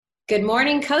Good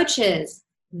morning, coaches.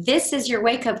 This is your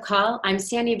wake-up call. I'm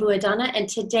Sandy Buadana, and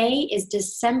today is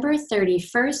December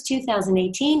 31st,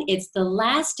 2018. It's the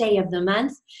last day of the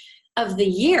month of the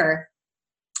year,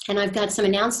 and I've got some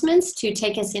announcements to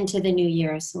take us into the new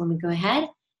year. So let me go ahead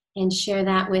and share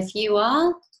that with you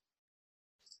all.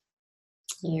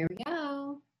 Here we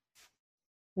go.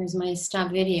 Where's my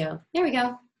stop video? There we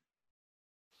go.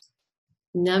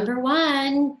 Number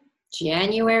one,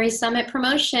 January Summit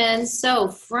promotions. So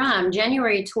from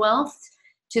January 12th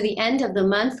to the end of the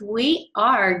month, we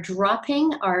are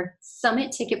dropping our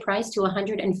Summit ticket price to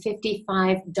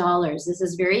 $155. This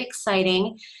is very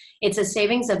exciting. It's a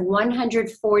savings of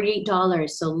 $140.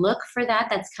 So look for that.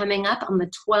 That's coming up on the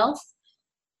 12th.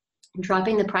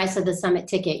 Dropping the price of the Summit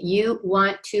ticket. You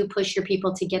want to push your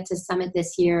people to get to Summit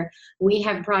this year. We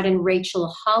have brought in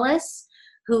Rachel Hollis,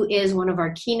 who is one of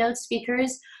our keynote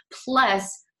speakers.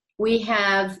 Plus, we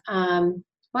have, wow,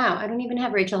 I don't even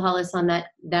have Rachel Hollis on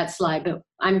that slide, but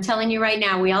I'm telling you right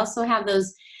now, we also have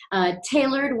those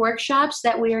tailored workshops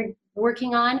that we are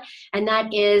working on, and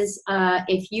that is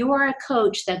if you are a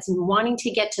coach that's wanting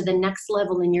to get to the next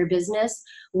level in your business,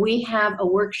 we have a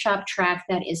workshop track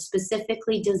that is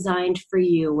specifically designed for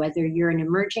you, whether you're an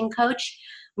emerging coach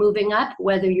moving up,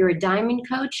 whether you're a diamond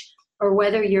coach, or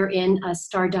whether you're in a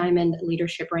star diamond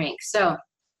leadership rank. So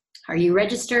are you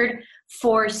registered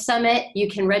for Summit? You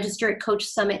can register at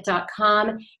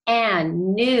coachsummit.com.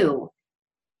 And new,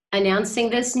 announcing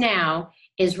this now,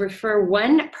 is refer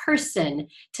one person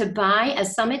to buy a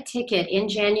Summit ticket in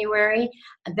January.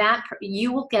 That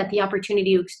you will get the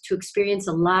opportunity to experience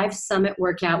a live Summit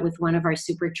workout with one of our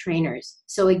super trainers.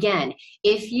 So again,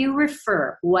 if you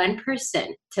refer one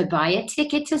person to buy a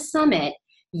ticket to Summit,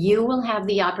 you will have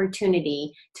the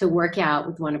opportunity to work out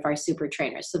with one of our super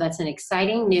trainers. So that's an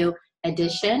exciting new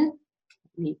addition.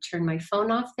 Let me turn my phone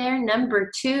off there.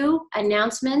 Number two,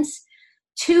 announcements.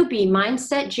 2B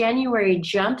Mindset January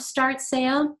Jumpstart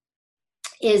Sale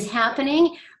is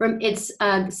happening. It's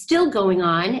still going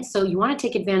on, so you want to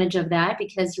take advantage of that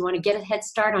because you want to get a head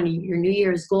start on your New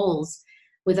Year's goals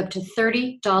with up to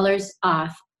 $30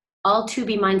 off all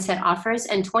 2B Mindset offers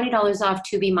and $20 off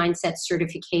 2B Mindset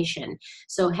certification.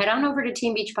 So head on over to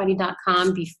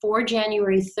teambeachbody.com before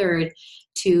January 3rd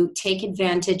to take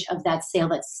advantage of that sale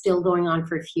that's still going on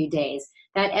for a few days.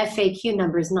 That FAQ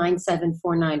number is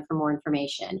 9749 for more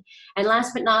information. And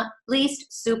last but not least,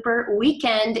 Super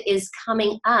Weekend is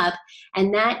coming up,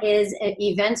 and that is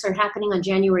events are happening on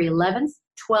January 11th,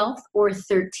 12th, or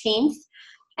 13th.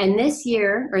 And this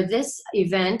year, or this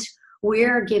event,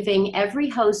 we're giving every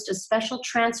host a special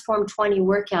Transform 20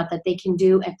 workout that they can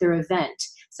do at their event.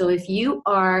 So if you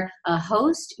are a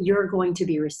host, you're going to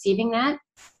be receiving that.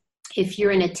 If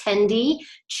you're an attendee,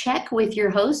 check with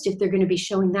your host if they're going to be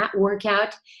showing that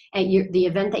workout at the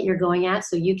event that you're going at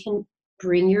so you can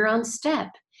bring your own step.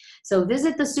 So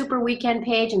visit the Super Weekend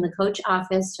page in the coach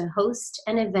office to host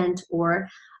an event or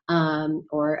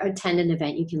attend an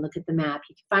event. You can look at the map.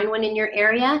 You can find one in your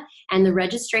area, and the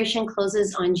registration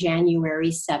closes on January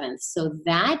 7th. So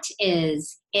that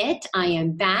is it. I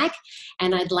am back,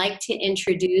 and I'd like to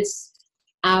introduce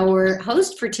our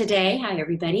host for today. Hi,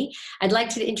 everybody. I'd like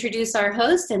to introduce our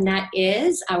host, and that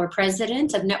is our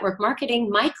president of network marketing,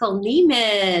 Michael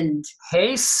Neiman.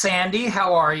 Hey, Sandy,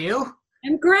 how are you?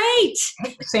 I'm great.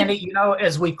 Hey, Sandy, you know,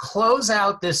 as we close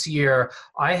out this year,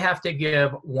 I have to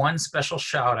give one special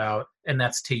shout out, and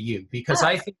that's to you, because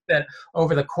I think that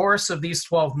over the course of these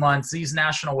 12 months, these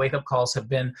national wake-up calls have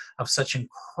been of such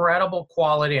incredible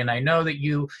quality. And I know that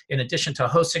you, in addition to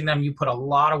hosting them, you put a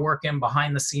lot of work in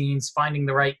behind the scenes, finding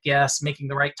the right guests, making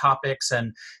the right topics,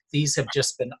 and these have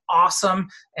just been awesome.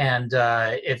 And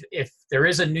if there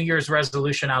is a New Year's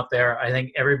resolution out there, I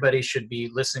think everybody should be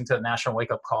listening to the National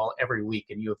Wake Up Call every week,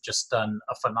 and you have just done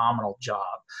a phenomenal job.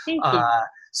 Thank you.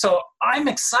 So I'm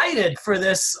excited for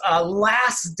this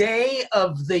last day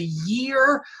of the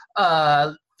year,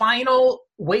 final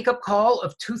wake-up call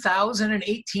of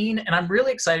 2018, and I'm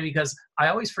really excited because I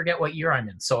always forget what year I'm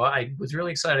in. So I was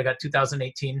really excited. I got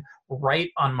 2018 right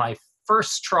on my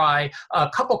first try. A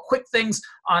couple quick things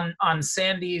on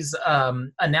Sandy's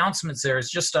announcements. There is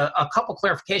just a couple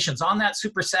clarifications on that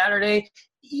Super Saturday.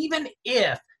 Even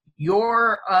if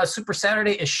your Super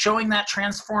Saturday is showing that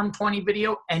Transform 20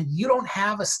 video and you don't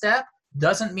have a step,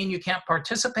 doesn't mean you can't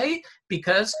participate,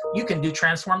 because you can do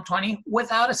Transform 20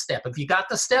 without a step. If you got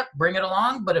the step, bring it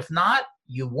along. But if not,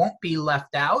 You won't be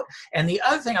left out. And the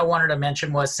other thing I wanted to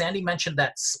mention was Sandy mentioned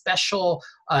that special,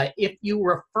 if you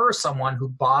refer someone who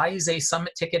buys a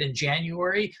summit ticket in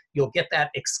January, you'll get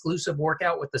that exclusive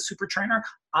workout with the super trainer.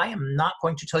 I am not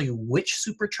going to tell you which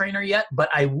super trainer yet, but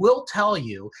I will tell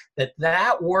you that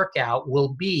that workout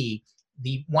will be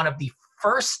one of the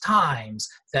first times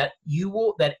that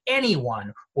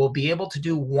anyone will be able to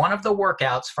do one of the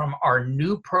workouts from our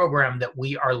new program that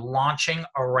we are launching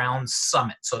around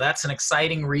Summit. So that's an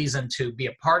exciting reason to be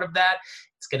a part of that.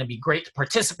 It's going to be great to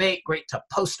participate, great to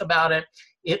post about it.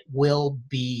 It will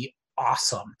be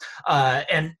awesome.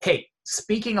 And hey,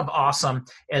 speaking of awesome,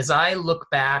 as I look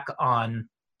back on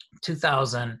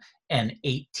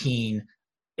 2018,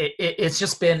 it's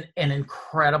just been an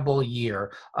incredible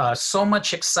year. So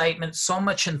much excitement, so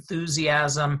much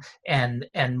enthusiasm, and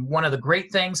one of the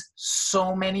great things,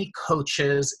 so many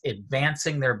coaches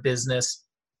advancing their business,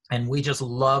 and we just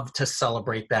love to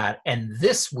celebrate that. And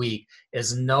this week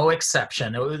is no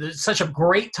exception. It was such a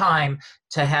great time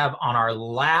to have on our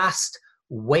last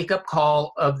wake-up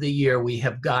call of the year. We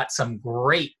have got some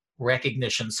great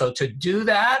recognition. So to do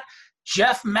that,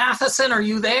 Jeff Matheson, are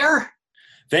you there?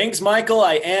 Thanks, Michael.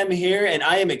 I am here, and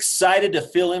I am excited to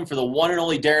fill in for the one and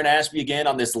only Darren Ashby again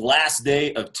on this last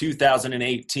day of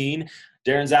 2018.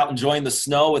 Darren's out enjoying the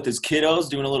snow with his kiddos,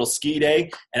 doing a little ski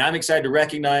day, and I'm excited to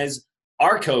recognize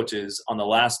our coaches on the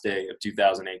last day of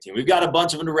 2018. We've got a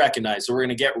bunch of them to recognize, so we're going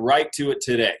to get right to it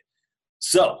today.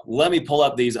 So let me pull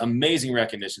up these amazing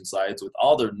recognition slides with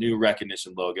all their new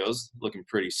recognition logos. Looking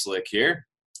pretty slick here.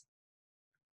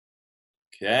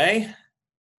 Okay.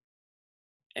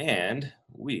 And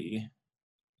we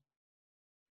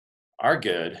are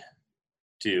good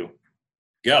to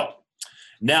go.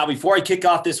 Now, before I kick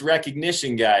off this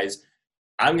recognition, guys,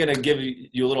 I'm going to give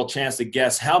you a little chance to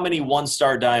guess how many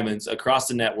one-star diamonds across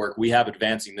the network we have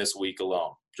advancing this week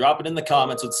alone. Drop it in the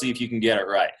comments. Let's see if you can get it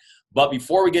right. But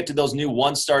before we get to those new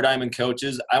one-star diamond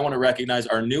coaches, I want to recognize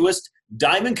our newest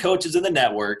diamond coaches in the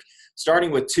network,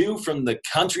 starting with two from the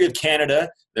country of Canada.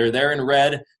 They're there in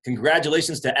red.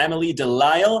 Congratulations to Emily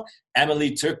Delisle,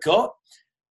 Emily Turcot,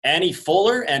 Annie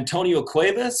Fuller, Antonio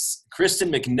Cuevas,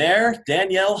 Kristen McNair,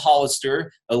 Danielle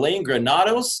Hollister, Elaine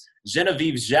Granados,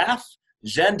 Genevieve Jaff,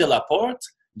 Jeanne Delaporte,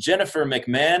 Jennifer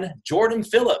McMahon, Jordan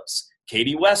Phillips,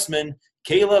 Katie Westman,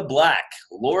 Kayla Black,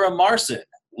 Laura Marson,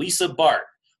 Lisa Bart,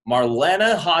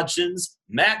 Marlena Hodgins,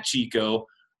 Matt Chico,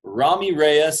 Rami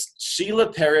Reyes,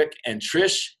 Sheila Perrick, and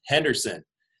Trish Henderson.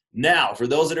 Now, for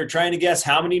those that are trying to guess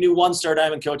how many new one-star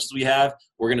diamond coaches we have,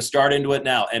 we're going to start into it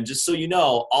now. And just so you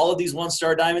know, all of these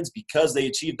one-star diamonds, because they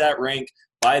achieved that rank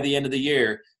by the end of the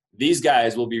year, these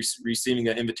guys will be receiving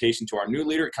an invitation to our new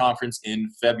leader conference in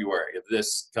February of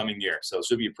this coming year. So it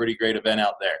should be a pretty great event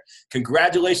out there.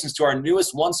 Congratulations to our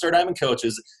newest one-star diamond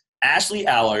coaches, Ashley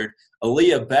Allard,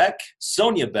 Aaliyah Beck,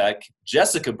 Sonia Beck,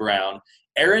 Jessica Brown,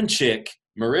 Erin Chick,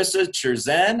 Marissa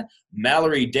Cherzan,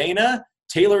 Mallory Dana,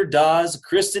 Taylor Dawes,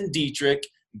 Kristen Dietrich,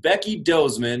 Becky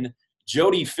Dozman,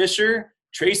 Jody Fisher,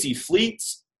 Tracy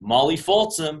Fleets, Molly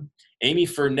Folsom, Amy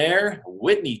Ferner,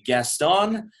 Whitney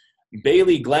Gaston,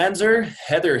 Bailey Glanzer,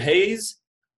 Heather Hayes,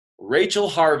 Rachel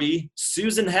Harvey,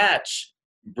 Susan Hatch,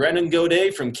 Brendan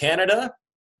Godet from Canada,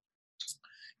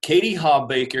 Katie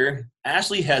Hobbaker,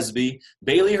 Ashley Hesby,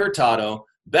 Bailey Hurtado,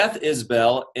 Beth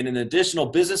Isbell, and an additional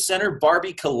business center,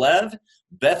 Barbie Kalev,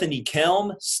 Bethany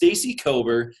Kelm, Stacy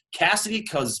Kober, Cassidy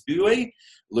Cosbue,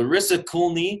 Larissa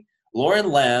Coolney,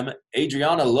 Lauren Lamb,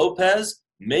 Adriana Lopez,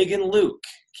 Megan Luke,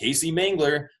 Casey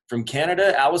Mangler from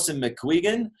Canada, Allison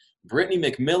McQuegan, Brittany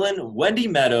McMillan, Wendy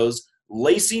Meadows,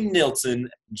 Lacey Nilsson,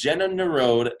 Jenna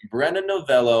Nerode, Brenna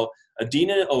Novello,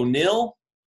 Adina O'Neill,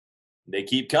 they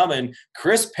keep coming,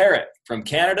 Chris Parrott from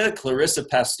Canada, Clarissa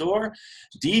Pastor,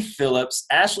 Dee Phillips,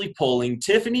 Ashley Poling,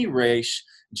 Tiffany Raish,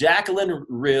 Jacqueline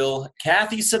Rill,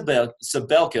 Kathy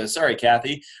Sabelka, sorry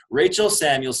Kathy, Rachel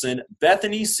Samuelson,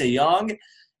 Bethany Seyong,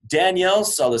 Danielle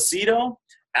Solicito,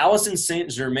 Allison St.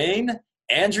 Germain,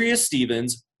 Andrea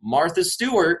Stevens, Martha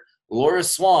Stewart, Laura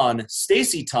Swan,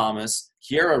 Stacy Thomas,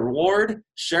 Kiara Ward,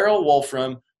 Cheryl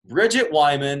Wolfram, Bridget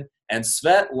Wyman, and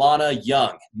Svetlana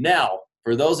Young. Now,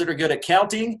 for those that are good at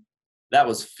counting, that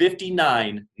was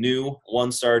 59 new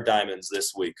one-star diamonds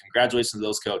this week. Congratulations to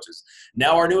those coaches.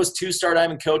 Now our newest two-star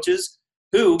diamond coaches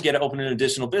who get to open an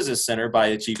additional business center by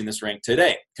achieving this rank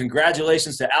today.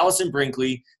 Congratulations to Allison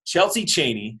Brinkley, Chelsea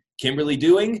Cheney, Kimberly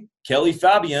Dewing, Kelly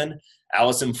Fabian,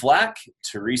 Allison Flack,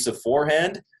 Teresa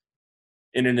Forehand.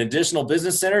 In an additional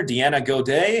business center, Deanna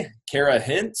Godet, Kara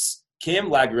Hintz, Kim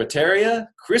Lagrateria,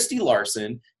 Christy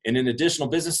Larson. In an additional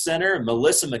business center,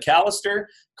 Melissa McAllister,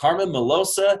 Carmen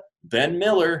Melosa, Ben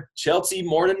Miller, Chelsea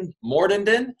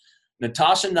Mordenden,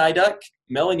 Natasha Niduk,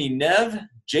 Melanie Neve,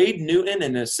 Jade Newton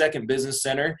in the Second Business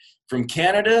Center. From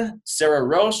Canada, Sarah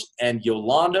Roche and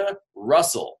Yolanda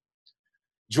Russell.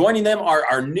 Joining them are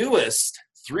our newest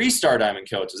 3-star diamond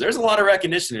coaches. There's a lot of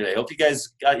recognition today. Hope you guys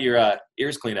got your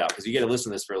ears cleaned out because you get to listen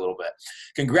to this for a little bit.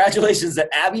 Congratulations to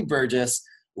Abby Burgess,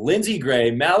 Lindsay Gray,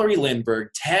 Mallory Lindberg,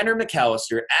 Tanner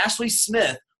McAllister, Ashley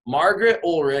Smith, Margaret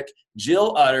Ulrich,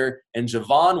 Jill Utter, and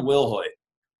Javon Wilhoit.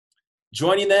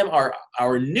 Joining them are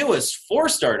our newest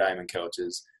 4-star diamond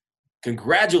coaches.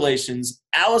 Congratulations,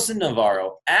 Allison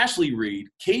Navarro, Ashley Reed,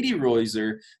 Katie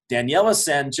Reuser, Daniela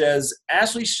Sanchez,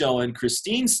 Ashley Schoen,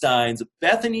 Christine Steins,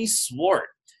 Bethany Swart.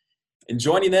 And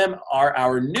joining them are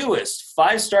our newest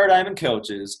 5-star diamond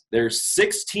coaches. There's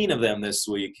 16 of them this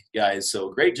week, guys.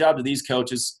 So great job to these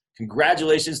coaches.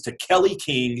 Congratulations to Kelly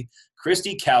King,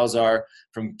 Christy Kausar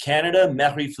from Canada,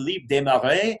 Marie-Philippe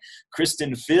Desmarais,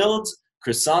 Kristen Fields,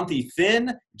 Chrysanthi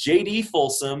Finn, J.D.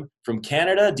 Folsom from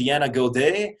Canada, Deanna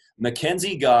Godet,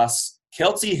 Mackenzie Goss,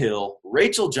 Kelsey Hill,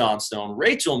 Rachel Johnstone,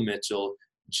 Rachel Mitchell,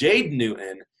 Jade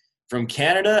Newton from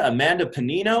Canada, Amanda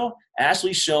Panino,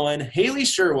 Ashley Schoen, Haley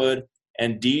Sherwood,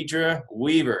 and Deidre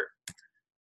Weaver.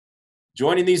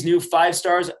 Joining these new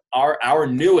 5-stars are our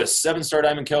newest 7-star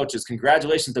diamond coaches.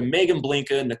 Congratulations to Megan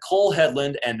Blinka, Nicole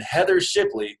Headland, and Heather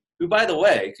Shipley, who, by the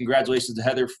way, congratulations to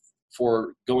Heather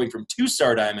for going from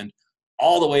 2-star diamond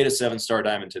all the way to 7-star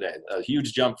diamond today. A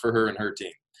huge jump for her and her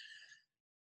team.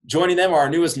 Joining them are our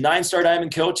newest 9-star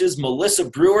diamond coaches, Melissa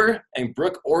Brewer and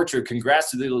Brooke Orchard.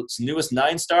 Congrats to the newest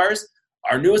 9 stars.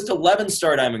 Our newest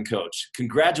 11-star diamond coach.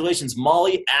 Congratulations,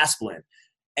 Molly Asplin.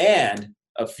 And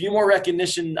a few more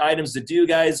recognition items to do,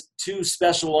 guys. 2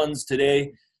 special ones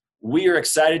today. We are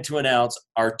excited to announce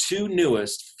our 2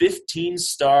 newest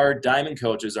 15-star diamond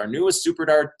coaches, our newest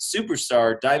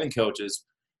superstar diamond coaches.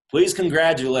 Please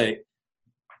congratulate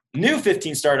new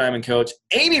 15-star diamond coach,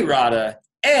 Amy Rada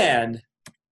and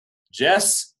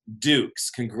Jess Dukes.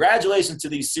 Congratulations to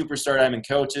these superstar diamond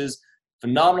coaches.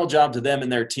 Phenomenal job to them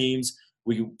and their teams.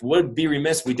 We would be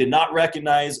remiss if we did not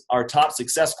recognize our top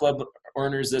Success Club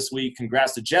earners this week.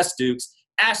 Congrats to Jess Dukes,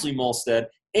 Ashley Molstead,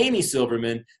 Amy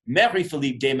Silverman,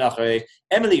 Marie-Philippe Desmarais,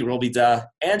 Emily Robida,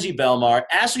 Angie Belmar,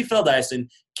 Ashley Feldeisen,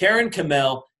 Karen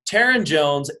Kamel, Taryn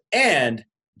Jones, and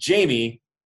Jamie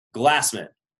Glassman.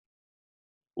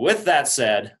 With that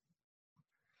said,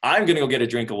 I'm going to go get a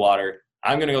drink of water.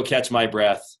 I'm going to go catch my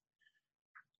breath.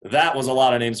 That was a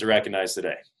lot of names to recognize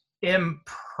today.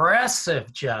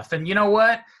 Impressive, Jeff. And you know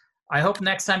what? I hope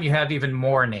next time you have even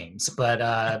more names. But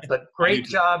great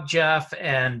job, Jeff.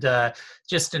 And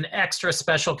just an extra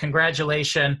special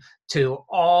congratulations to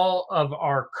all of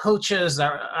our coaches.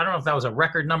 I don't know if that was a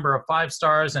record number of 5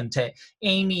 stars, and to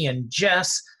Amy and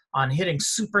Jess on hitting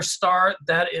superstar.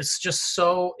 That is just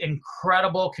so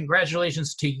incredible.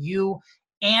 Congratulations to you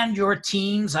and your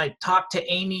teams. I talked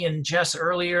to Amy and Jess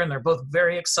earlier, and they're both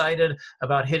very excited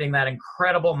about hitting that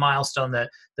incredible milestone that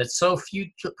so few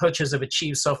coaches have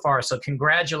achieved so far. So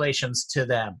congratulations to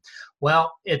them.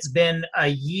 Well, it's been a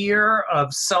year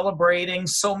of celebrating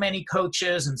so many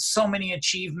coaches and so many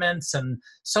achievements and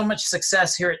so much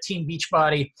success here at Team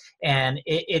Beachbody. And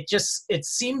it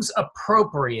seems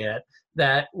appropriate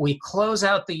that we close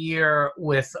out the year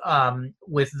with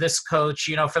this coach.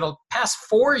 You know, for the past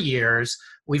 4 years,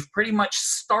 we've pretty much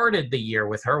started the year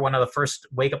with her. One of the first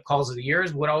wake-up calls of the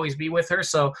years would always be with her.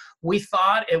 So we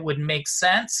thought it would make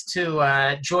sense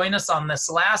to join us on this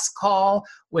last call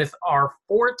with our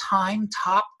 4-time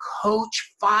top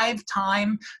coach,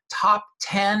 5-time top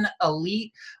 10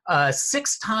 elite,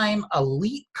 6-time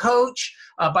elite coach.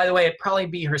 By the way, it'd probably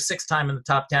be her 6th time in the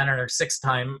top 10 and her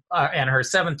 6th-time and her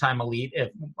 7th-time elite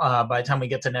if, by the time we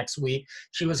get to next week.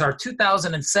 She was our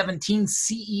 2017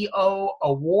 CEO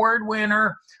Award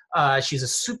winner. She's a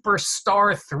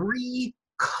Superstar 3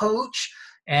 coach,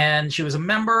 and she was a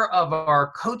member of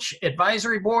our coach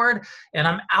advisory board. And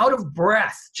I'm out of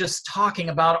breath just talking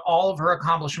about all of her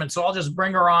accomplishments. So I'll just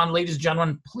bring her on. Ladies and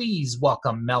gentlemen, please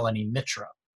welcome Melanie Mitra.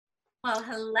 Well,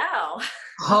 hello.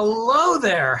 Hello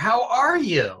there. How are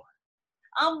you?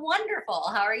 I'm wonderful.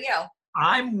 How are you?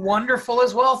 I'm wonderful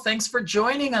as well. Thanks for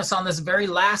joining us on this very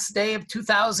last day of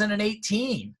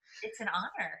 2018. It's an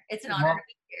honor. It's an honor to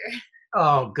be here.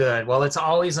 Oh, good. Well, it's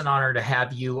always an honor to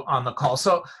have you on the call.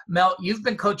 So, Mel, you've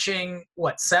been coaching,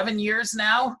 7 years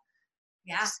now?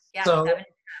 Yeah. So 7.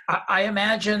 I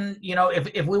imagine,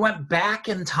 if we went back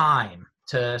in time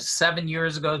to 7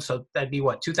 years ago, so that'd be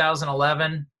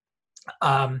 2011.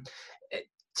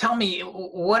 Tell me,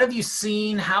 what have you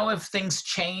seen? How have things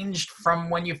changed from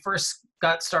when you first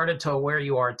got started to where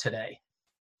you are today?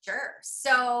 Sure.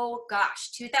 So, gosh,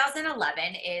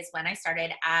 2011 is when I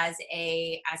started as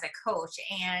a coach,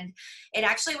 and it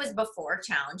actually was before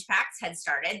Challenge Packs had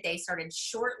started. They started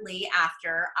shortly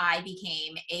after I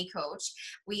became a coach.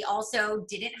 We also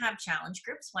didn't have challenge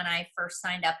groups when I first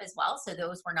signed up as well, so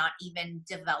those were not even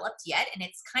developed yet. And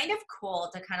it's kind of cool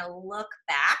to kind of look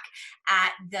back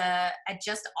at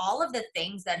just all of the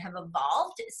things that have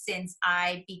evolved since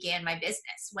I began my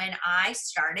business. When I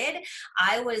started,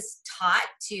 I was taught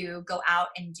to go out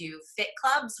and do fit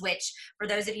clubs, which for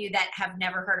those of you that have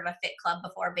never heard of a fit club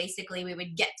before, basically we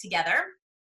would get together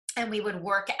and we would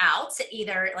work out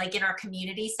either like in our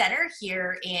community center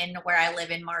here in where I live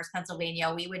in Mars,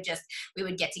 Pennsylvania. We would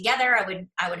get together.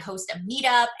 I would host a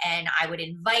meetup, and I would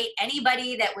invite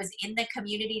anybody that was in the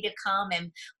community to come,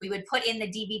 and we would put in the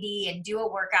DVD and do a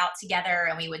workout together,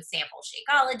 and we would sample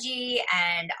Shakeology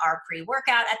and our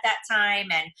pre-workout at that time.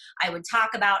 And I would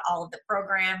talk about all of the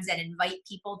programs and invite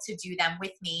people to do them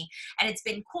with me. And it's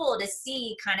been cool to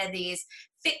see kind of these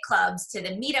fit clubs, to the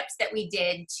meetups that we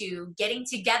did, to getting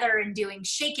together and doing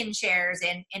shake and shares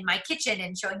in my kitchen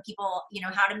and showing people,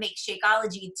 how to make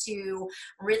Shakeology, to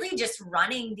really just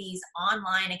running these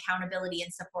online accountability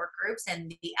and support groups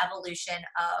and the evolution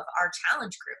of our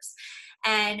challenge groups.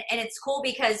 And it's cool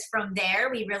because from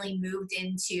there we really moved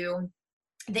into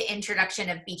the introduction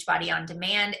of Beachbody On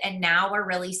Demand, and now we're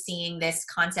really seeing this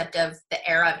concept of the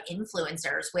era of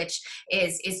influencers, which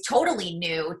is totally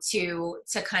new to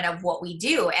kind of what we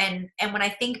do. And when I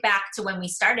think back to when we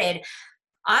started,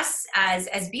 us as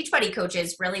Beachbody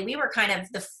coaches, really, we were kind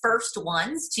of the first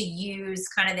ones to use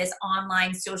kind of this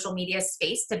online social media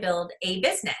space to build a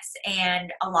business.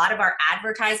 And a lot of our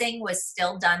advertising was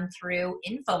still done through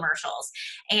infomercials.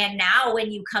 And now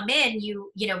when you come in, you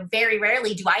very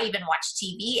rarely do I even watch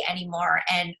TV anymore.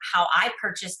 And how I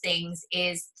purchase things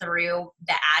is through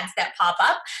the ads that pop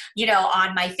up,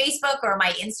 on my Facebook or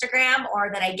my Instagram, or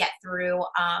that I get through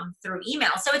email.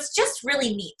 So it's just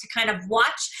really neat to kind of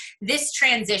watch this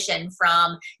transition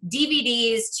from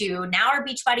DVDs to now our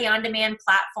Beachbody On Demand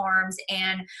platforms.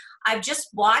 And I've just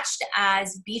watched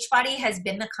as Beachbody has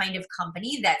been the kind of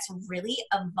company that's really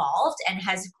evolved and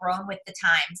has grown with the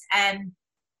times. And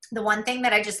the one thing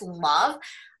that I just love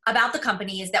about the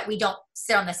company is that we don't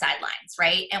sit on the sidelines,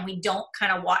 right? And we don't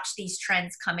kind of watch these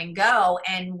trends come and go.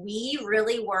 And we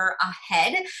really were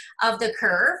ahead of the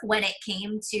curve when it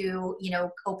came to,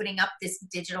 opening up this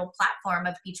digital platform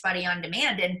of Beachbody On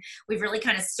Demand. And we've really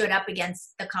kind of stood up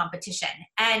against the competition.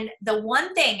 And the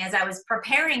one thing, as I was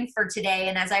preparing for today,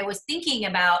 and as I was thinking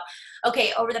about,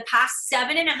 okay, over the past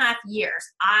 7.5 years,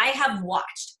 I have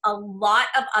watched a lot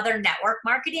of other network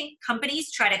marketing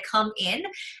companies try to come in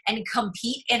and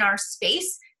compete in our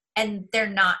space, and they're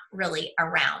not really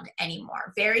around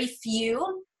anymore. Very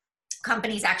few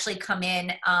companies actually come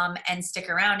in and stick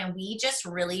around, and we just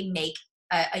really make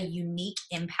a unique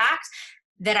impact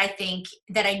that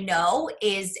I know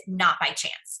is not by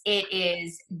chance. It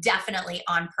is definitely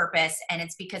on purpose, and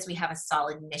it's because we have a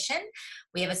solid mission,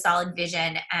 we have a solid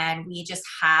vision, and we just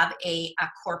have a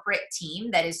corporate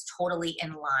team that is totally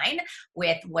in line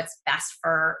with what's best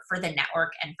for the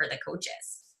network and for the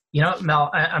coaches. Mel,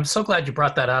 I'm so glad you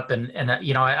brought that up. And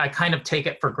I kind of take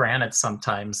it for granted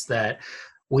sometimes that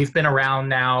we've been around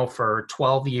now for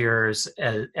 12 years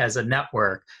as a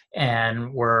network,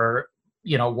 and we're,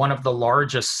 one of the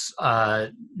largest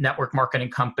network marketing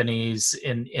companies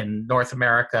in North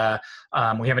America.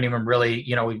 We haven't even really,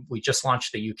 we just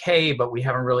launched the UK, but we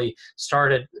haven't really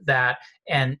started that.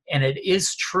 And it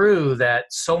is true that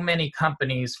so many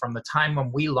companies from the time when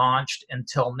we launched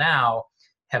until now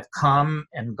have come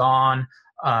and gone.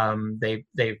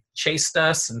 They've chased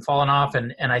us and fallen off.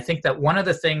 And I think that one of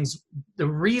the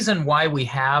reason why we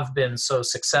have been so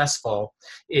successful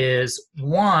is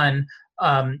one,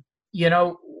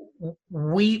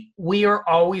 we are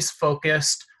always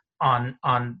focused on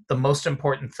the most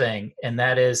important thing, and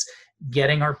that is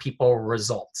getting our people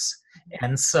results.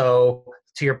 And so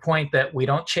to your point that we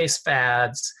don't chase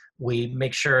fads, we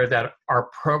make sure that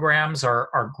our programs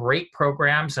are great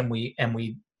programs, and we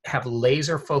have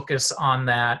laser focus on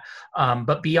that.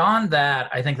 But beyond that,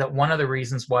 I think that one of the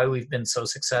reasons why we've been so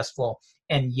successful,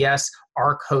 and yes,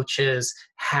 our coaches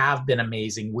have been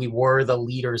amazing. We were the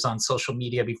leaders on social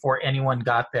media before anyone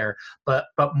got there. But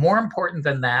more important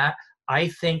than that, I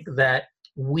think that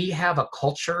we have a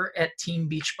culture at Team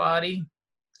Beachbody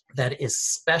that is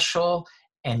special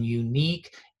and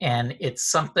unique. And it's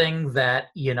something that,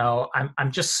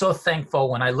 I'm just so thankful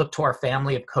when I look to our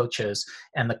family of coaches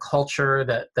and the culture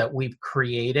that we've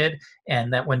created,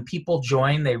 and that when people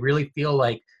join, they really feel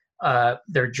like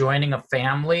they're joining a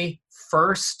family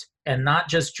first, and not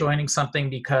just joining something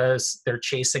because they're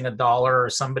chasing a dollar or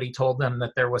somebody told them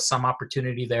that there was some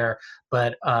opportunity there,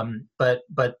 but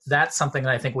that's something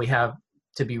that I think we have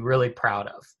to be really proud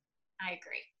of. I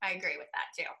agree. I agree with that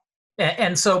too.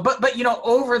 And so, but you know,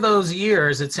 over those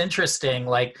years, it's interesting,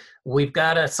 like we've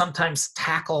got to sometimes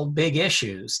tackle big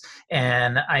issues.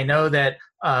 And I know that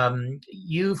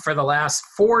you, for the last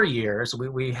 4 years,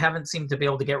 we haven't seemed to be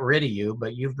able to get rid of you,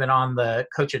 but you've been on the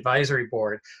coach advisory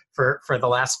board for the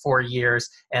last 4 years.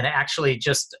 And actually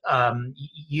just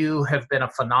you have been a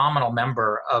phenomenal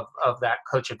member of that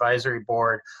coach advisory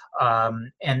board.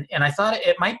 And I thought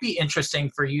it might be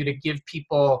interesting for you to give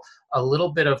people a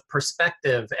little bit of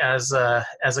perspective as a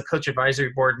coach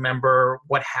advisory board member.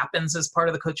 What happens as part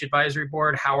of the coach advisory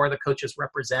board? How are the coaches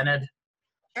represented?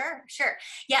 Sure.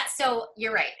 Yeah. So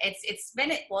you're right. It's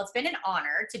been an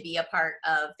honor to be a part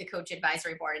of the coach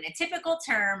advisory board. And a typical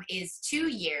term is 2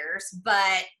 years,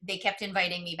 but they kept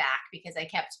inviting me back because I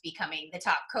kept becoming the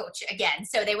top coach again.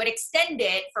 So they would extend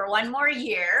it for 1 more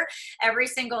year every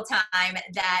single time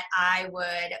that I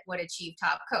would achieve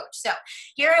top coach. So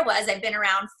here I was. I've been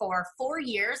around for 4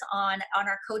 years on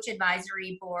our coach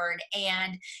advisory board,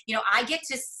 and you know, I get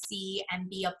to see and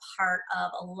be a part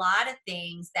of a lot of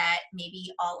things that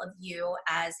maybe all of you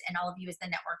as the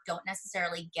network don't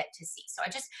necessarily get to see. So I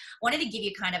just wanted to give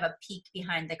you kind of a peek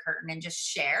behind the curtain and just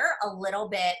share a little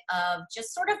bit of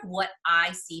just sort of what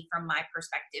I see from my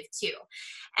perspective too.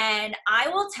 And I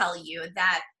will tell you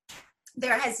that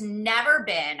there has never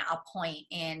been a point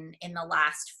in the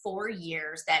last 4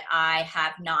 years that I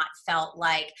have not felt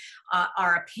like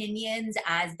our opinions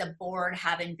as the board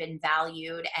haven't been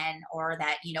valued, and or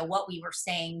that, you know, what we were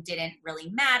saying didn't really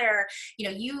matter. You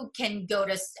know, you can go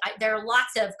to, there are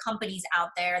lots of companies out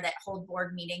there that hold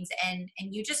board meetings, and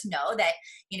you just know that,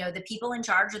 you know, the people in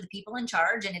charge are the people in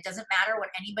charge, and it doesn't matter what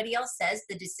anybody else says.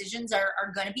 The decisions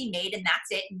are going to be made, and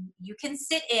that's it. And you can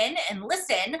sit in and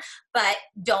listen, but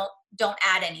don't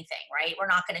add anything, right? We're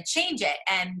not going to change it.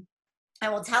 And I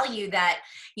will tell you that,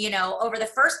 you know, over the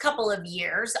first couple of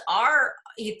years,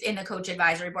 in the coach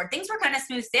advisory board, things were kind of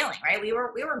smooth sailing, right? We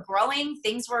were growing.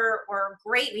 Things were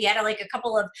great. We had like a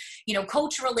couple of, you know,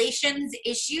 coach relations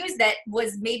issues that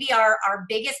was maybe our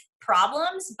biggest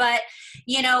problems, but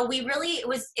you know, it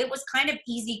was kind of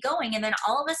easy going. And then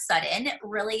all of a sudden,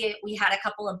 really, we had a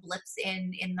couple of blips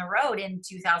in the road in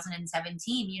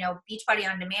 2017. You know,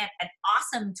 Beachbody On Demand, an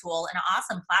awesome tool, an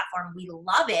awesome platform. We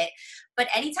love it. But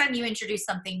anytime you introduce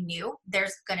something new,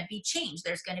 there's going to be change.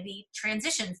 There's going to be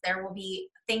transitions. There will be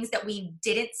things that we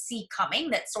didn't see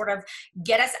coming that sort of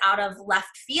get us out of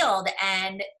left field.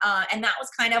 And that was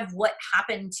kind of what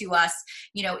happened to us,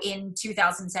 you know, in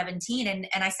 2017. And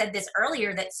I said this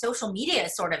earlier, that social media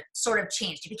sort of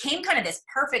changed. It became kind of this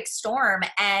perfect storm.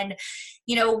 And,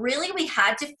 you know, really we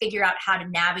had to figure out how to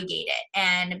navigate it.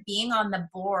 And being on the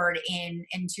board in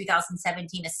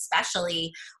 2017,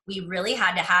 especially, we really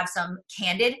had to have some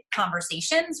candid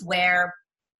conversations where,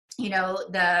 you know,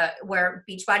 where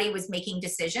Beachbody was making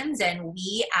decisions, and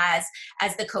we as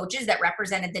the coaches that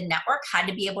represented the network had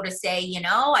to be able to say, you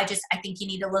know, I think you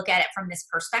need to look at it from this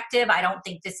perspective. I don't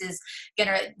think this is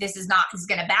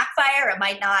gonna backfire. It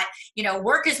might not, you know,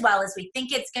 work as well as we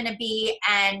think it's gonna be.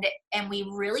 And we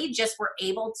really just were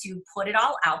able to put it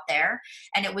all out there.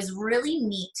 And it was really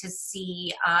neat to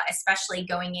see, especially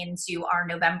going into our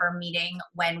November meeting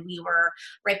when we were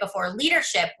right before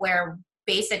leadership, where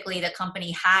basically the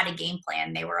company had a game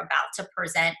plan they were about to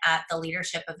present at the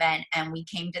leadership event. And we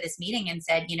came to this meeting and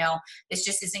said, you know, this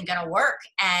just isn't going to work.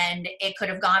 And it could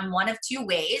have gone one of two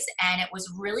ways. And it was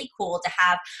really cool to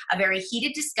have a very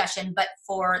heated discussion, but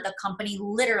for the company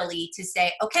literally to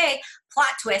say, okay,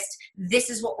 plot twist, this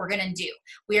is what we're going to do.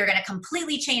 We are going to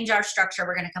completely change our structure.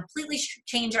 We're going to completely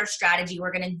change our strategy.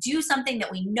 We're going to do something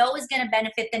that we know is going to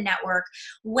benefit the network.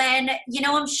 When, you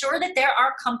know, I'm sure that there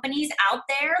are companies out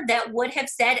there that would have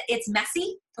said it's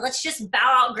messy. Let's just bow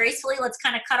out gracefully. Let's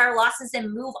kind of cut our losses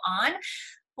and move on.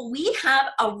 But we have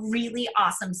a really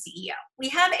awesome CEO. We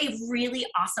have a really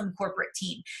awesome corporate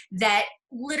team that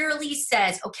literally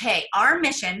says, okay, our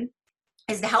mission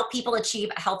is to help people achieve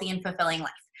a healthy and fulfilling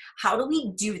life. How do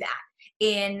we do that?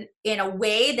 In a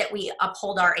way that we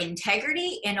uphold our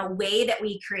integrity, in a way that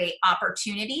we create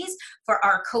opportunities for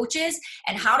our coaches,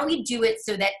 and how do we do it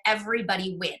so that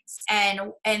everybody wins?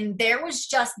 And there was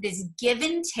just this give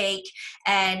and take,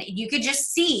 and you could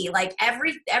just see like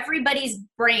everybody's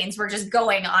brains were just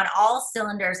going on all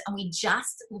cylinders, and we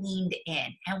just leaned in.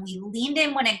 And we leaned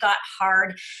in when it got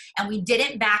hard, and we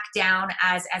didn't back down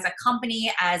as a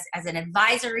company, as an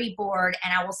advisory board.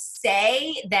 And I will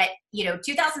say that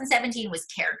 2017 was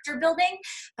character building,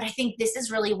 but I think this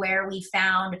is really where we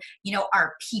found,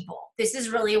 our people. This is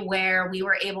really where we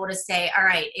were able to say, all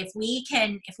right, if we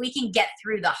can get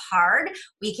through the hard,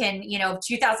 we can,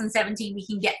 2017, we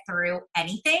can get through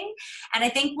anything. And I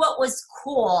think what was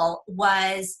cool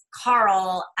was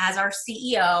Carl, as our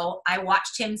CEO, I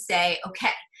watched him say, okay,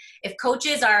 if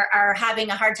coaches are having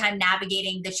a hard time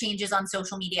navigating the changes on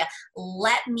social media,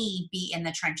 let me be in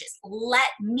the trenches. Let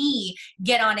me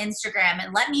get on Instagram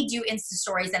and let me do Insta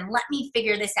stories and let me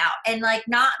figure this out. And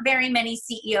not very many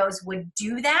CEOs would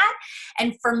do that.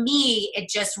 And for me, it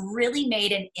just really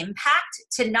made an impact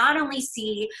to not only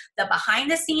see the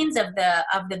behind the scenes of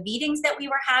the meetings that we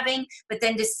were having, but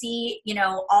then to see,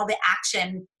 all the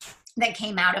action that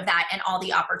came out of that and all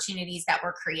the opportunities that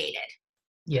were created.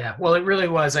 Yeah, well, it really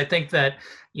was. I think that,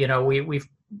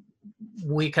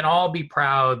 we can all be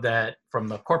proud that from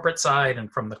the corporate side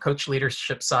and from the coach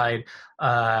leadership side,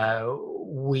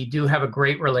 we do have a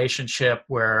great relationship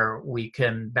where we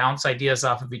can bounce ideas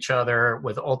off of each other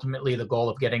with ultimately the goal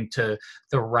of getting to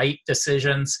the right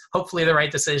decisions, hopefully the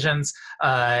right decisions,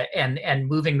 and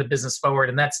moving the business forward.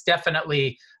 And that's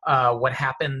definitely what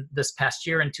happened this past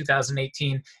year in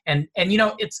 2018. And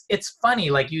it's funny,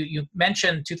 like you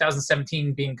mentioned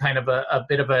 2017 being kind of a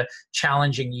bit of a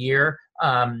challenging year.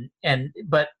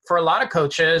 But for a lot of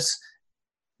coaches,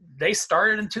 they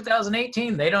started in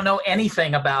 2018. They don't know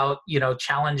anything about,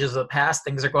 challenges of the past.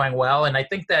 Things are going well. And I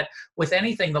think that with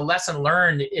anything, the lesson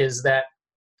learned is that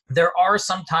there are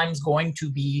sometimes going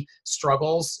to be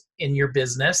struggles in your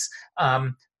business,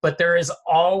 but there is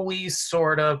always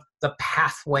sort of the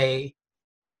pathway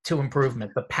to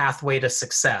improvement, the pathway to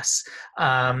success.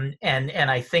 And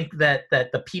I think that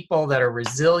the people that are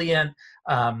resilient,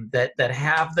 that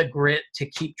have the grit to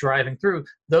keep driving through,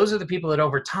 those are the people that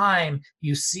over time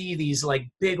you see these like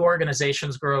big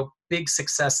organizations grow, big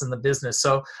success in the business.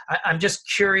 So I'm just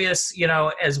curious,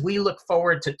 as we look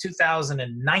forward to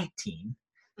 2019,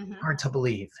 hard to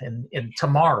believe, and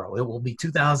tomorrow it will be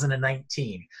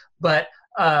 2019. But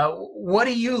what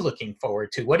are you looking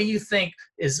forward to? Why do you think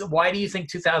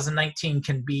 2019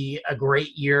 can be a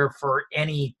great year for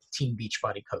any Team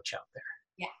Beachbody coach out there?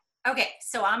 Okay,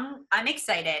 so I'm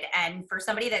excited, and for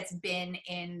somebody that's been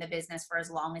in the business for as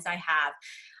long as I have,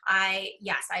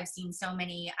 I've seen so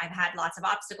many, I've had lots of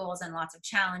obstacles and lots of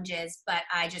challenges, but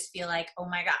I just feel like, oh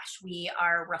my gosh, we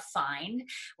are refined.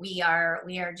 We are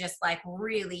just like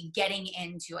really getting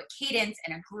into a cadence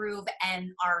and a groove, and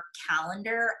our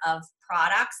calendar of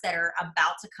products that are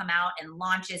about to come out and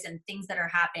launches and things that are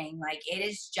happening. Like it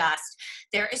is just,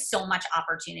 there is so much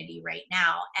opportunity right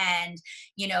now. And,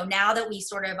 now that we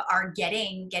sort of are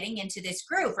getting into this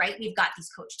groove, right? We've got these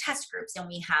coach test groups, and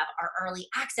we have our early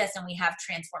access, and we have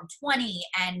Transform 20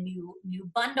 and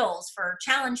new bundles for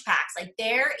challenge packs. Like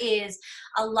there is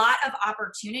a lot of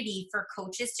opportunity for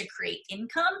coaches to create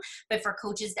income, but for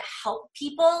coaches to help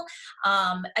people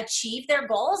achieve their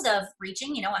goals of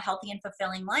reaching, a healthy and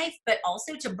fulfilling life, but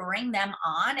also to bring them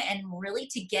on and really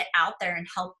to get out there and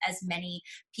help as many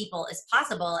people as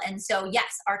possible. And so,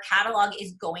 yes, our catalog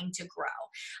is going to grow.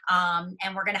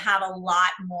 And we're going to have a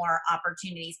lot more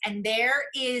opportunities. And there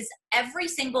is every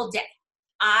single day,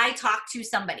 I talk to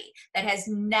somebody that has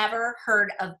never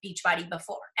heard of Beachbody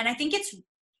before. And I think it's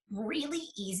really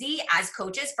easy as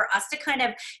coaches for us to kind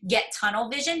of get tunnel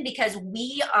vision, because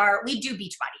we do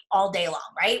Beachbody all day long,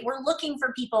 right? We're looking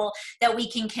for people that we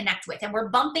can connect with, and we're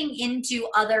bumping into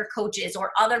other coaches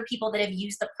or other people that have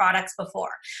used the products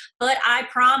before. But I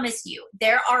promise you,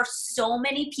 there are so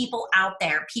many people out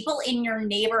there, people in your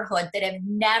neighborhood that have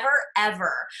never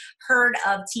ever heard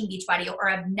of Team Beachbody or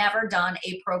have never done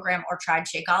a program or tried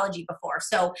Shakeology before.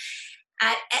 So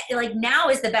now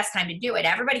is the best time to do it.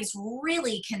 Everybody's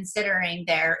really considering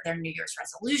their New Year's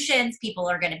resolutions. People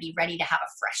are going to be ready to have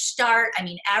a fresh start. I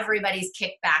mean, everybody's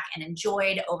kicked back and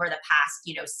enjoyed over the past,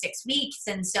 6 weeks.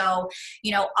 And so,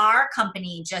 our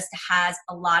company just has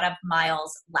a lot of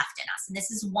miles left in us. And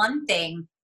this is one thing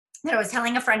that I was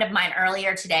telling a friend of mine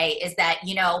earlier today, is that,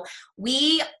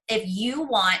 if you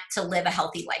want to live a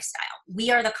healthy lifestyle, we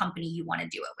are the company you want to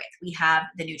do it with. We have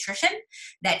the nutrition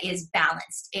that is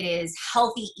balanced. It is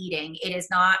healthy eating. It is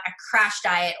not a crash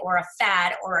diet or a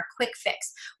fad or a quick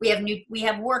fix. We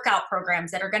have workout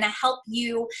programs that are going to help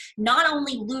you not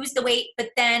only lose the weight,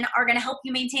 but then are going to help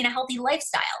you maintain a healthy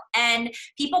lifestyle. And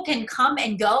people can come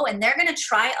and go, and they're going to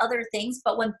try other things.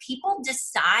 But when people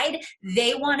decide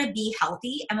they want to be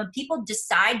healthy, and when people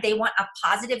decide they want a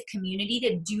positive community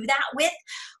to do that with,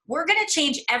 we're going to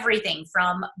change everything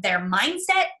from their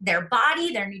mindset, their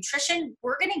body, their nutrition.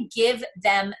 We're going to give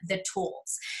them the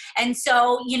tools. And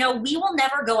so, we will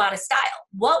never go out of style.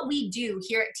 What we do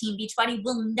here at Team Beachbody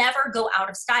will never go out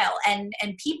of style, and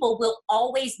people will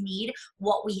always need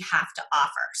what we have to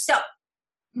offer. So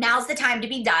now's the time to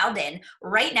be dialed in.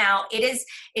 Right now, it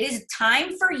is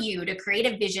time for you to create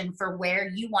a vision for where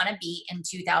you want to be in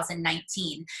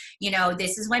 2019.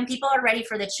 This is when people are ready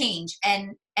for the change.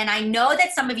 And I know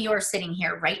that some of you are sitting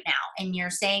here right now and you're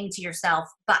saying to yourself,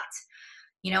 but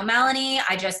Melanie,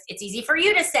 it's easy for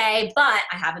you to say, but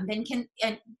I haven't been,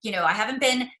 I haven't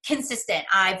been consistent.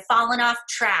 I've fallen off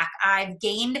track. I've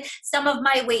gained some of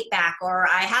my weight back, or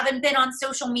I haven't been on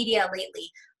social media lately.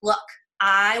 Look,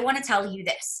 I want to tell you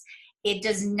this. It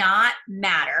does not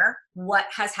matter what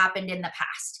has happened in the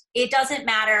past. It doesn't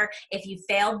matter if you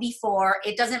failed before.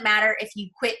 It doesn't matter if you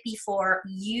quit before.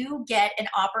 You get an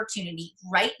opportunity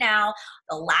right now,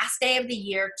 the last day of the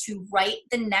year, to write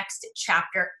the next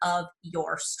chapter of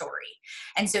your story.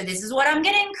 And so this is what I'm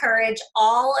going to encourage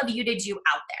all of you to do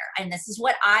out there. And this is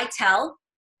what I tell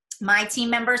my team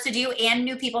members to do and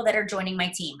new people that are joining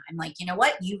my team. I'm like, you know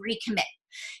what? You recommit.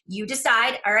 You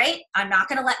decide, all right, I'm not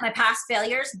going to let my past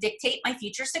failures dictate my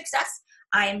future success.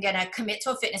 I am going to commit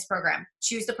to a fitness program.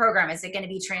 Choose the program. Is it going to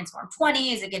be Transform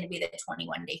 20? Is it going to be the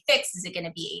 21-day fix? Is it going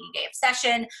to be 80-day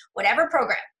obsession? Whatever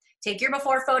program. Take your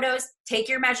before photos, take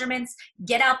your measurements,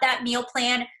 get out that meal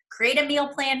plan, create a meal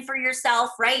plan for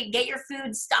yourself, right? Get your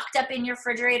food stocked up in your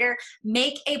refrigerator,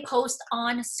 make a post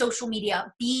on social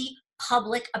media, be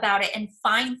public about it, and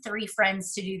find 3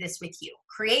 friends to do this with you.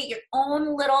 Create your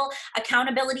own little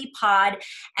accountability pod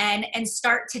and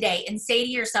start today and say to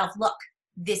yourself, look,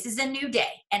 this is a new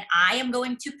day, and I am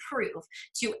going to prove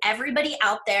to everybody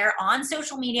out there on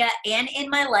social media and in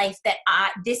my life that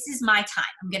this is my time.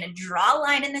 I'm going to draw a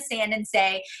line in the sand and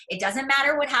say, it doesn't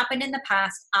matter what happened in the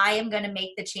past. I am going to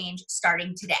make the change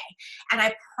starting today. And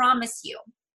I promise you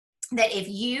that if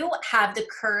you have the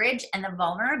courage and the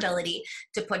vulnerability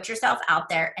to put yourself out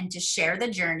there and to share the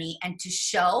journey and to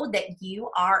show that you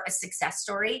are a success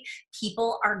story,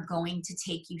 people are going to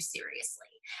take you seriously.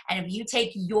 And if you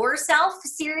take yourself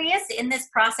serious in this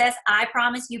process, I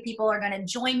promise you people are going to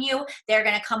join you. They're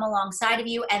going to come alongside of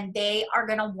you, and they are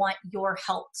going to want your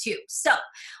help too. So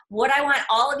what I want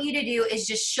all of you to do is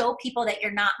just show people that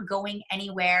you're not going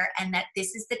anywhere and that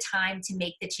this is the time to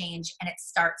make the change, and it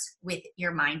starts with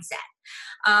your mindset.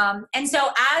 And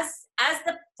so as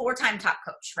the 4-time top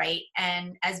coach, right,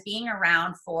 and as being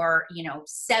around for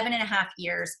 7.5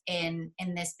 years in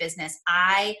this business,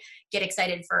 I get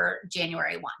excited for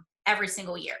January 1 every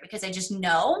single year, because I just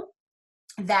know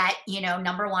that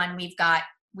number one, we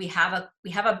have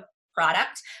a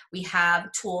product, we have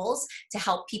tools to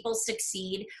help people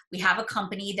succeed. We have a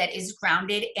company that is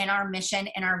grounded in our mission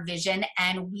and our vision,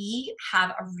 and we have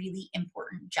a really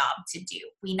important job to do.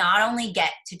 We not only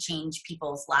get to change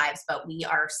people's lives, but we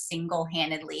are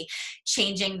single-handedly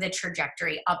changing the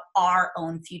trajectory of our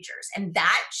own futures. And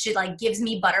that gives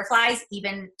me butterflies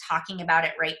even talking about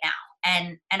it right now.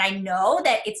 And I know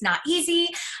that it's not easy.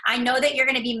 I know that you're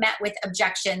going to be met with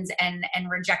objections and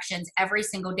rejections every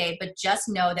single day, but just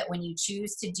know that when you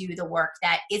choose to do the work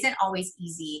that isn't always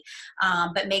easy,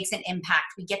 but makes an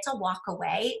impact, we get to walk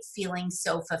away feeling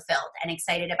so fulfilled and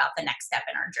excited about the next step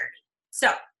in our journey.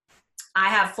 So I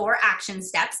have 4 action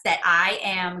steps that I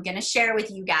am going to share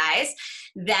with you guys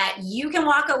that you can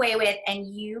walk away with and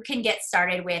you can get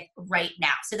started with right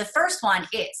now. So the first one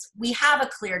is we have a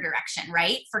clear direction,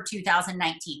 right, for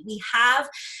 2019. We have,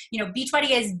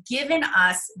 Beachbody has given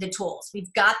us the tools.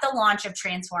 We've got the launch of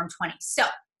Transform 20. So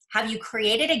have you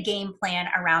created a game plan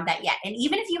around that yet? And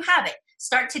even if you haven't,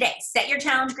 start today. Set your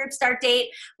challenge group start date,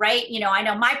 right? I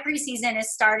know my preseason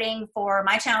is starting for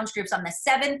my challenge groups on the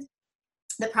 7th.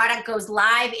 The product goes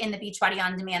live in the Beachbody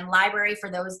On Demand library for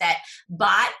those that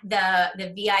bought the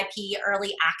VIP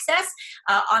early access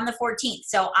on the 14th.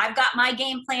 So I've got my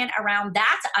game plan around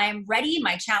that. I'm ready.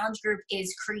 My challenge group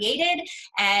is created,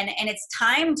 and it's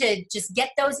time to just get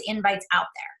those invites out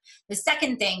there. The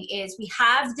second thing is we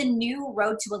have the new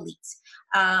Road to Elite.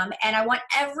 And I want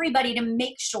everybody to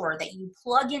make sure that you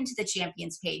plug into the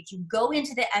Champions page, you go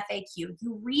into the FAQ,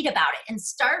 you read about it, and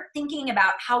start thinking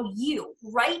about how you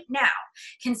right now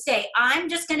can say, I'm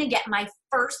just going to get my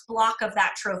first block of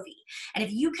that trophy. And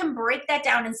if you can break that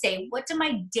down and say, what do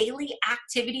my daily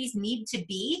activities need to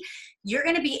be? You're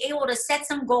going to be able to set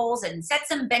some goals and set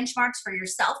some benchmarks for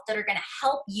yourself that are going to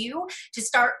help you to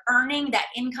start earning that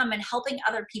income and helping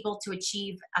other people to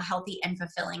achieve a healthy and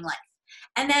fulfilling life.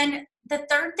 And then the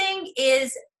third thing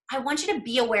is I want you to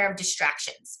be aware of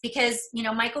distractions because, you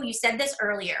know, Michael, you said this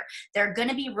earlier, there are going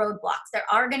to be roadblocks. There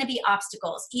are going to be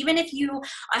obstacles. Even if you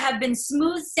have been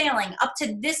smooth sailing up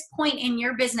to this point in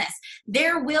your business,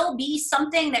 there will be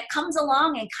something that comes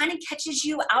along and kind of catches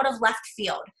you out of left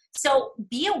field. So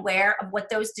be aware of what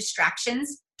those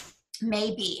distractions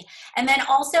may be. And then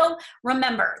also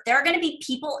remember, there are going to be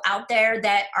people out there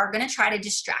that are going to try to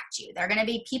distract you. There are going to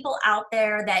be people out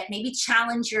there that maybe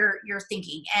challenge your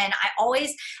thinking. And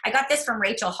I got this from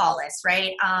Rachel Hollis,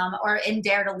 right? Or in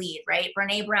Dare to Lead, right?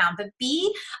 Brene Brown. But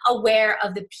be aware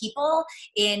of the people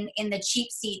in the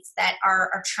cheap seats that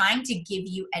are trying to give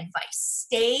you advice.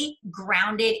 Stay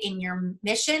grounded in your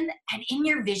mission and in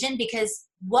your vision, because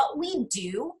what we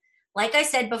do, like I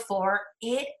said before,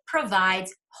 it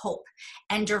provides hope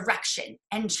and direction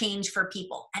and change for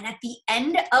people. And at the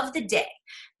end of the day,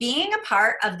 being a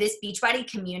part of this Beachbody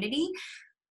community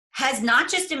has not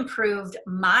just improved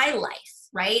my life,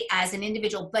 right, as an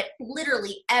individual, but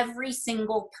literally every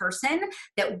single person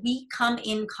that we come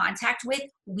in contact with,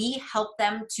 we help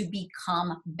them to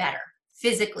become better.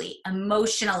 Physically,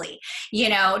 emotionally, you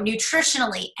know,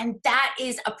 nutritionally. And that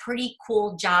is a pretty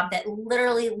cool job that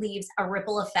literally leaves a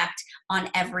ripple effect on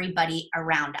everybody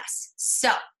around us. So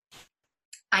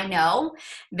I know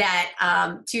that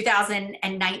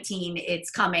 2019,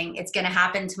 it's coming. It's going to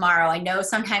happen tomorrow. I know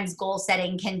sometimes goal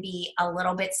setting can be a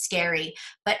little bit scary,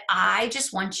 but I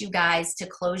just want you guys to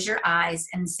close your eyes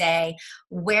and say,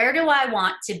 where do I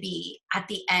want to be at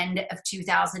the end of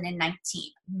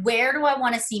 2019? Where do I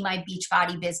want to see my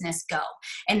Beachbody business go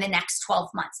in the next 12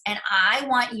 months? And I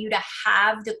want you to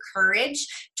have the courage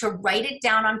to write it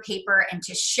down on paper and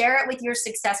to share it with your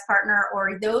success partner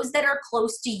or those that are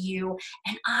close to you.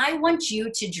 And I want you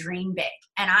to dream big.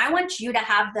 And I want you to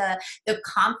have the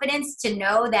confidence to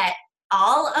know that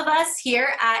all of us here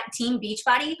at Team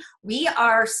Beachbody, we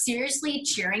are seriously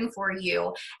cheering for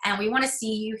you. And we want to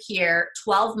see you here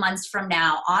 12 months from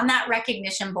now on that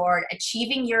recognition board,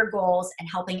 achieving your goals and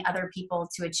helping other people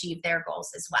to achieve their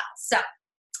goals as well. So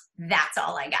that's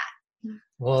all I got.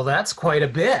 Well, that's quite a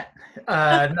bit.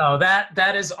 No,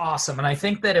 that is awesome. And I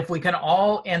think that if we can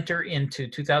all enter into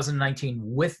 2019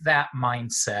 with that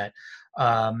mindset,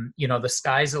 you know, the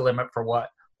sky's the limit for what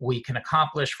we can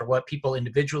accomplish, for what people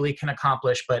individually can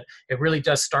accomplish, but it really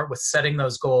does start with setting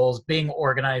those goals, being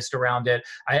organized around it.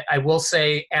 I will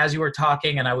say, as you were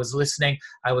talking and I was listening,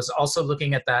 I was also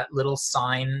looking at that little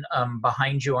sign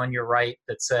behind you on your right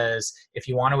that says, if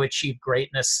you want to achieve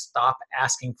greatness, stop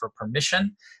asking for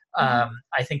permission.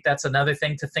 I think that's another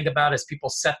thing to think about as people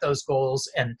set those goals.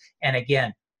 And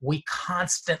again, we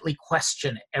constantly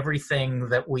question everything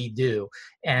that we do.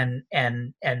 And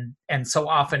so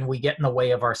often we get in the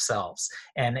way of ourselves.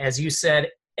 And as you said,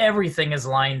 everything is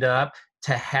lined up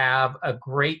to have a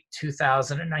great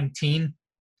 2019.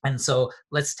 And so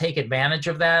let's take advantage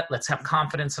of that. Let's have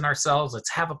confidence in ourselves. Let's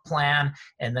have a plan.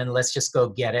 And then let's just go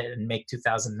get it and make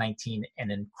 2019 an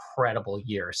incredible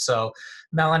year. So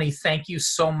Melanie, thank you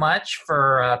so much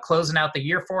for closing out the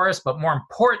year for us, but more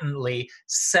importantly,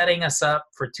 setting us up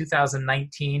for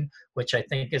 2019, which I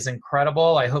think is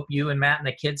incredible. I hope you and Matt and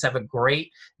the kids have a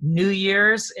great New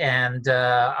Year's, and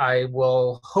I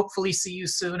will hopefully see you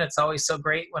soon. It's always so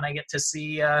great when I get to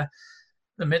see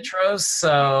the Mitros.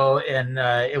 So, and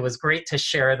it was great to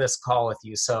share this call with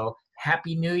you. So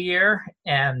happy New Year.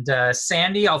 And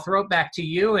Sandy, I'll throw it back to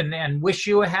you and wish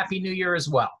you a happy New Year as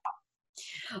well.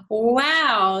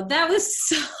 Wow, that was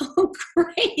so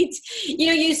great. You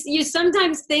know, you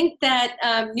sometimes think that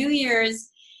New Year's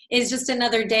is just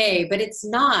another day, but it's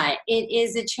not. It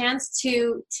is a chance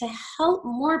to help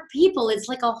more people. It's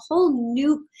like a whole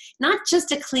new, not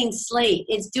just a clean slate.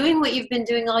 It's doing what you've been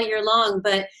doing all year long,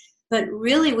 but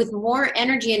really with more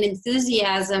energy and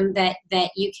enthusiasm that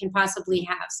you can possibly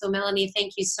have. So Melanie,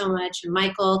 thank you so much. And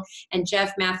Michael and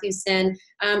Jeff Mathewson.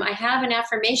 I have an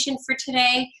affirmation for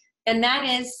today, and that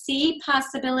is see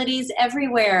possibilities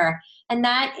everywhere. And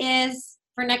that is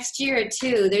for next year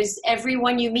too. There's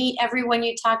everyone you meet, everyone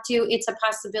you talk to, it's a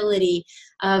possibility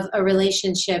of a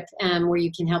relationship where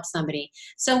you can help somebody.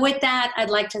 So with that, I'd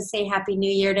like to say Happy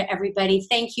New Year to everybody.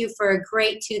 Thank you for a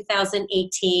great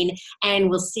 2018, and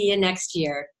we'll see you next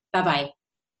year. Bye-bye.